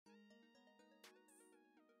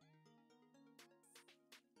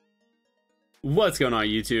What's going on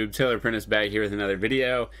YouTube? Taylor Prentice back here with another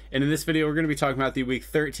video, and in this video we're going to be talking about the week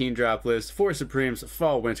 13 drop list for Supreme's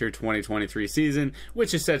fall winter 2023 season,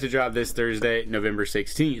 which is set to drop this Thursday, November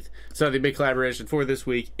 16th. So the big collaboration for this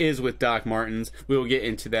week is with Doc Martens. We will get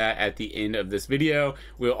into that at the end of this video.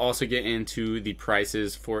 We'll also get into the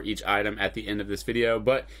prices for each item at the end of this video,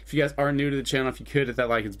 but if you guys are new to the channel, if you could hit that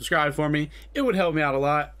like and subscribe for me, it would help me out a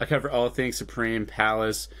lot. I cover all things Supreme,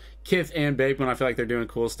 Palace, Kith, and Bape when I feel like they're doing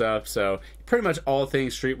cool stuff. So pretty much all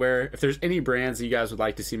things streetwear. If there's any brands that you guys would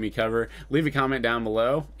like to see me cover, leave a comment down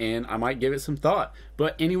below and I might give it some thought.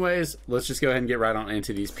 But anyways, let's just go ahead and get right on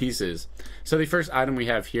into these pieces. So the first item we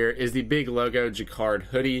have here is the big logo jacquard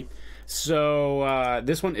hoodie. So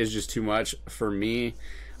this one is just too much for me.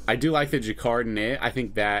 I do like the jacquard knit. I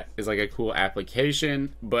think that is like a cool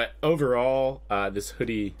application, but overall this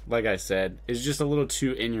hoodie, like I said, is just a little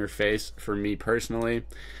too in your face for me personally.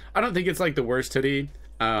 I don't think it's like the worst hoodie.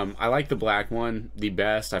 I like the black one the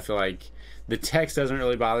best. I feel like the text doesn't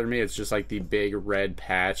really bother me. It's just like the big red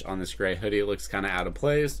patch on this gray hoodie. It looks kind of out of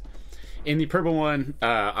place. In the purple one,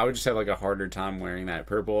 I would just have like a harder time wearing that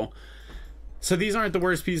purple. So these aren't the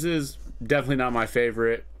worst pieces. Definitely not my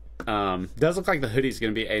favorite. Does look like the hoodie's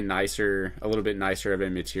going to be a little bit nicer of a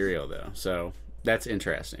material though. So that's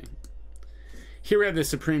interesting. Here we have the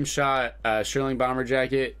Supreme Shot shearling bomber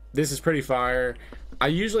jacket. This is pretty fire. I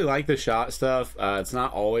usually like the shot stuff. It's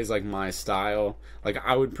not always like my style. Like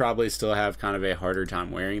I would probably still have kind of a harder time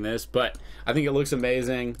wearing this, but I think it looks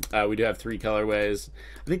amazing. We do have 3 colorways.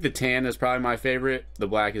 I think the tan is probably my favorite. The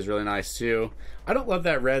black is really nice too. I don't love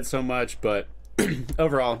that red so much, but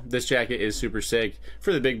overall, this jacket is super sick.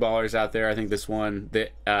 For the big ballers out there, I think this one, the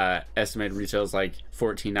estimated retail is like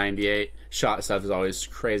 $14.98. Shot stuff is always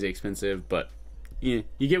crazy expensive, but you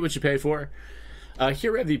get what you pay for.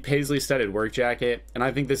 Here we have the paisley studded work jacket, and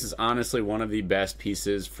I think this is honestly one of the best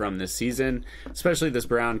pieces from this season, especially this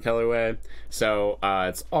brown colorway. So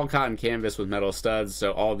it's all cotton canvas with metal studs,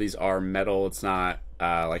 so all of these are metal. It's not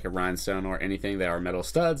like a rhinestone or anything. They are metal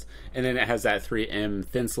studs, and then it has that 3M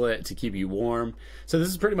thin slit to keep you warm. So this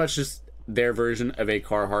is pretty much just their version of a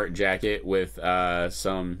Carhartt jacket with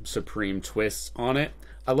some Supreme twists on it.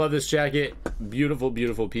 I love this jacket. Beautiful,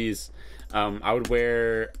 beautiful piece. I would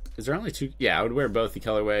wear... Is there only 2? Yeah, I would wear both the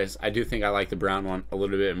colorways. I do think I like the brown one a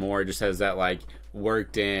little bit more. It just has that like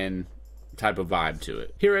worked in type of vibe to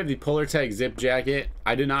it. Here we have the Polartec zip jacket.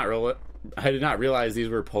 I did not realize these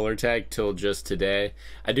were Polartec till just today.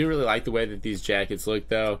 I do really like the way that these jackets look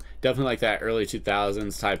though. Definitely like that early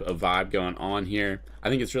 2000s type of vibe going on here. I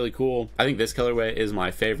think it's really cool. I think this colorway is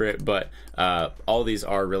my favorite, but all these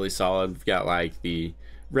are really solid. We've got like the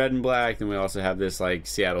red and black, then we also have this like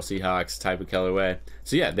Seattle Seahawks type of colorway.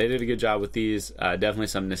 So yeah, they did a good job with these. Definitely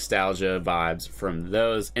some nostalgia vibes from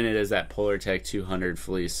those, and it is that Polartec 200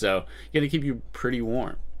 fleece, so gonna keep you pretty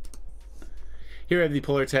warm. Here we have the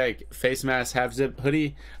Polartec face mask half zip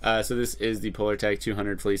hoodie. So this is the Polartec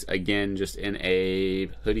 200 fleece, again just in a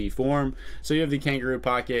hoodie form. So you have the kangaroo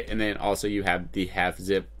pocket, and then also you have the half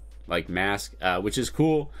zip like mask, which is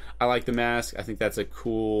cool. I like the mask. I think that's a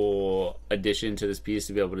cool addition to this piece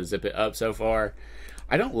to be able to zip it up so far.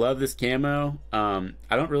 I don't love this camo. I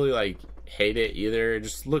don't really like hate it either. It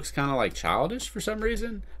just looks kind of like childish for some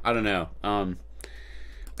reason. I don't know.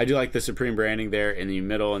 I do like the Supreme branding there in the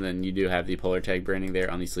middle, and then you do have the Polartec branding there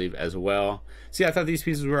on the sleeve as well. So yeah, I thought these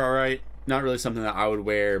pieces were alright. Not really something that I would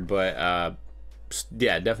wear, but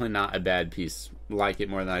yeah, definitely not a bad piece. Like it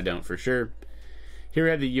more than I don't for sure. Here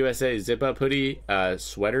we have the USA zip up hoodie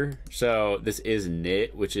sweater. So this is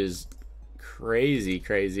knit, which is crazy.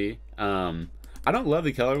 I don't love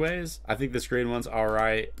the colorways. I think this green one's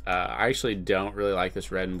alright. I actually don't really like this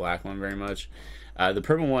red and black one very much. The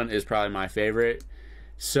purple one is probably my favorite.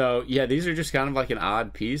 So yeah, these are just kind of like an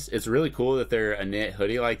odd piece. It's really cool that they're a knit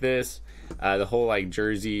hoodie like this. The whole like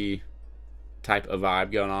jersey type of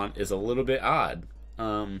vibe going on is a little bit odd.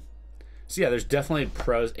 So yeah, there's definitely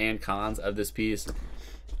pros and cons of this piece.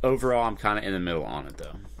 Overall, I'm kind of in the middle on it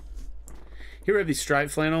though. Here we have the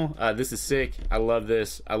striped flannel. This is sick. I love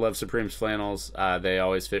this. I love Supreme's flannels. They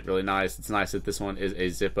always fit really nice. It's nice that this one is a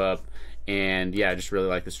zip up, and yeah, I just really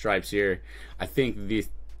like the stripes here. I think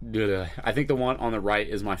the one on the right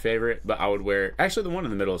is my favorite, but I would wear, actually the one in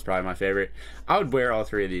the middle is probably my favorite. I would wear all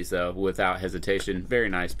 3 of these though without hesitation. Very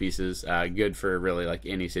nice pieces. Good for really like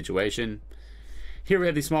any situation. Here we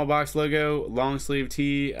have the small box logo long sleeve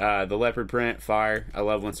tee, the leopard print, fire. I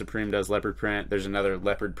love when Supreme does leopard print. There's another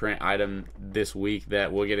leopard print item this week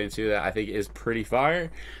that we'll get into that I think is pretty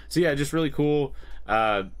fire. So yeah, just really cool.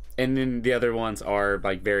 And then the other ones are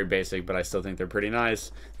like very basic, but I still think they're pretty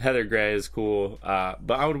nice. Heather gray is cool,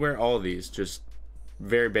 but I would wear all of these, just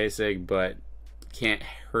very basic, but can't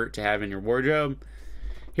hurt to have in your wardrobe.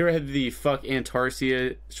 Here I have the Fuck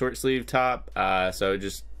Antarctica short sleeve top. So it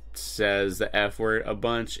just says the F word a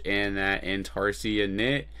bunch and that Antarctica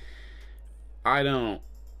knit.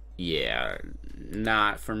 Yeah,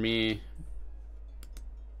 not for me.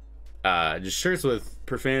 Just shirts with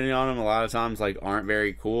profanity on them a lot of times like aren't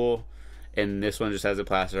very cool, and this one just has it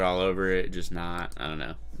plastered all over it. Just not, I don't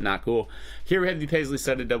know, not cool. Here we have the Paisley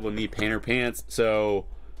studded double knee painter pants. So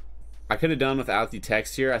I could have done without the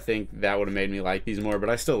text here. I think that would have made me like these more, but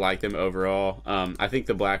I still like them overall. I think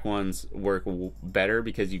the black ones work better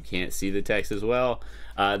because you can't see the text as well.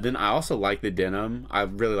 Then I also like the denim. I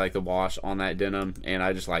really like the wash on that denim, and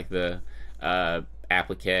I just like the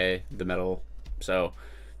applique, the metal. So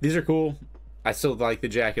these are cool. I still like the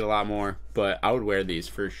jacket a lot more, but I would wear these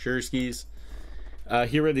for sure skis.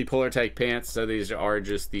 Here are the Polartec pants. So these are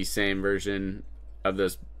just the same version of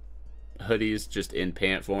those hoodies, just in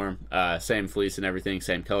pant form. Same fleece and everything,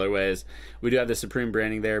 same colorways. We do have the Supreme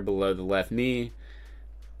branding there below the left knee.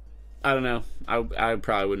 I don't know. I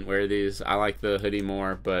probably wouldn't wear these. I like the hoodie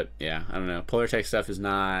more, but yeah, I don't know. Polartec stuff is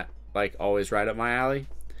not like always right up my alley.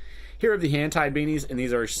 Here are the hand-tied beanies, and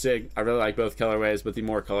these are sick. I really like both colorways, but the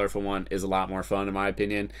more colorful one is a lot more fun in my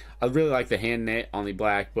opinion. I really like the hand knit on the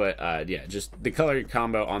black, but yeah, just the color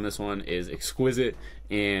combo on this one is exquisite,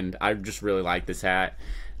 and I just really like this hat.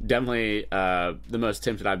 Definitely the most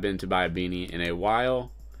tempted I've been to buy a beanie in a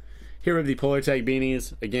while. Here are the Polartec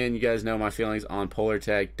beanies. Again, you guys know my feelings on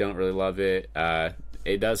Polartec. Don't really love it.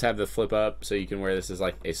 It does have the flip up, so you can wear this as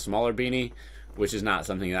like a smaller beanie, which is not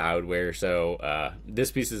something that I would wear. So this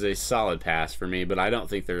piece is a solid pass for me, but I don't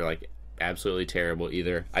think they're like absolutely terrible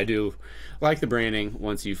either. I do like the branding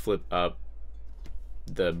once you flip up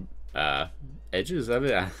the edges of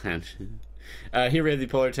it. Here we have the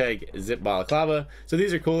Polartec zip balaclava. So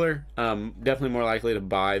these are cooler. Definitely more likely to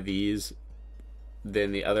buy these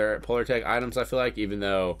than the other Polartec items, I feel like, even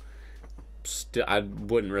though I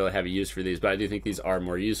wouldn't really have a use for these, but I do think these are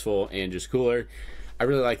more useful and just cooler. I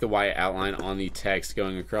really like the white outline on the text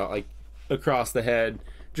going across the head.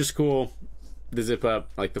 Just cool. The zip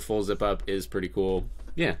up, like the full zip up, is pretty cool.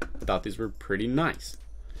 Yeah, I thought these were pretty nice.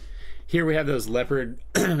 Here we have those leopard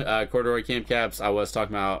corduroy camp caps. I was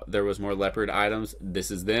talking about there was more leopard items.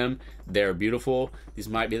 This is them. They're beautiful. These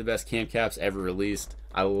might be the best camp caps ever released.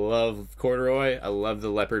 I love corduroy. I love the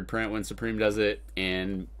leopard print when Supreme does it,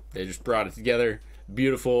 and they just brought it together.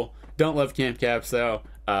 Beautiful. Don't love camp caps though,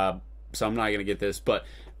 so I'm not gonna get this, but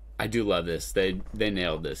I do love this. They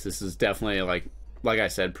nailed this. This is definitely like I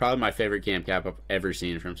said, probably my favorite camp cap I've ever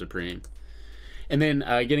seen from Supreme. And then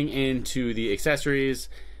getting into the accessories.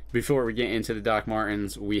 Before we get into the Doc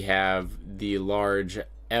Martens, we have the large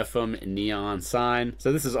FM neon sign.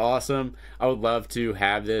 So this is awesome. I would love to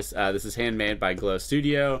have this. This is handmade by Glow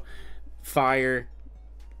Studio. Fire.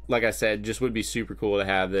 Like I said, just would be super cool to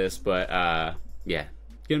have this, but yeah,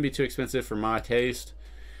 gonna be too expensive for my taste.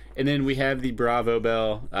 And then we have the Bravo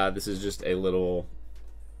Bell. This is just a little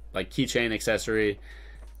like keychain accessory.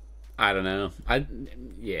 I don't know.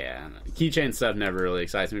 Yeah, keychain stuff never really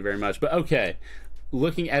excites me very much, but okay.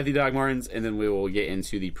 Looking at the Doc Martens, and then we will get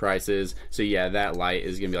into the prices. So yeah, that light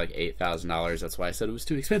is gonna be like $8,000. That's why I said it was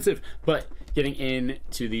too expensive. But getting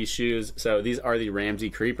into these shoes, so these are the Ramsey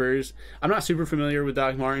Creepers. I'm not super familiar with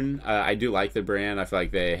Doc Marten. I do like the brand. I feel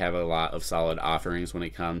like they have a lot of solid offerings when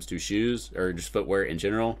it comes to shoes or just footwear in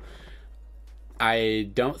general. I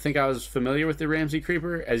don't think I was familiar with the Ramsey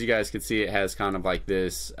Creeper. As you guys can see, it has kind of like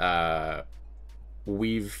this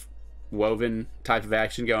woven type of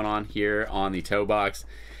action going on here on the toe box,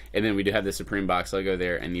 and then we do have the Supreme box logo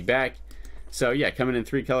there in the back. So yeah, coming in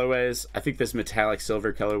 3 colorways. I think this metallic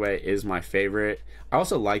silver colorway is my favorite. I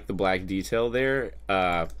also like the black detail there.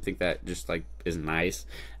 I think that just like is nice,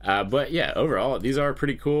 but yeah, overall these are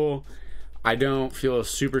pretty cool. I don't feel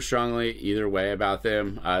super strongly either way about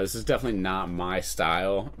them. This is definitely not my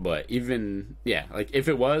style, but even, yeah, like if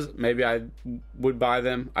it was, maybe I would buy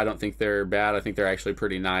them. I don't think they're bad. I think they're actually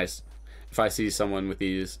pretty nice. If I see someone with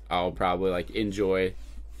these, I'll probably like enjoy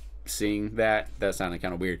seeing that. That sounded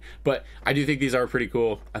kind of weird, but I do think these are pretty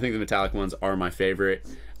cool. I think the metallic ones are my favorite.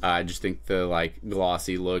 I just think the like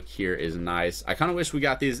glossy look here is nice. I kind of wish we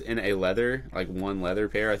got these in a leather, like one leather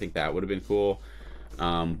pair. I think that would have been cool.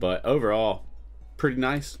 But overall, pretty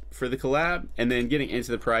nice for the collab. And then getting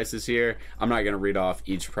into the prices here, I'm not going to read off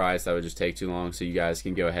each price. That would just take too long, so you guys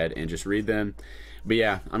can go ahead and just read them. But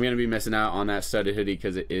yeah, I'm going to be missing out on that studded hoodie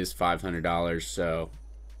because it is $500, so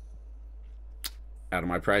out of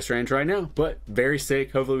my price range right now, but very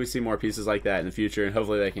sick. Hopefully we see more pieces like that in the future, and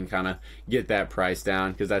hopefully they can kind of get that price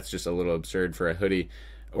down, because that's just a little absurd for a hoodie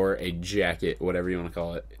or a jacket, whatever you want to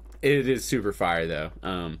call it. It is super fire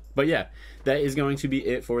though. But yeah, that is going to be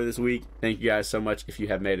it for this week. Thank you guys so much if you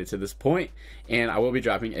have made it to this point, and I will be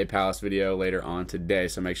dropping a Palace video later on today,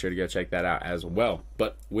 so make sure to go check that out as well.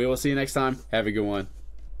 But we will see you next time. Have a good one.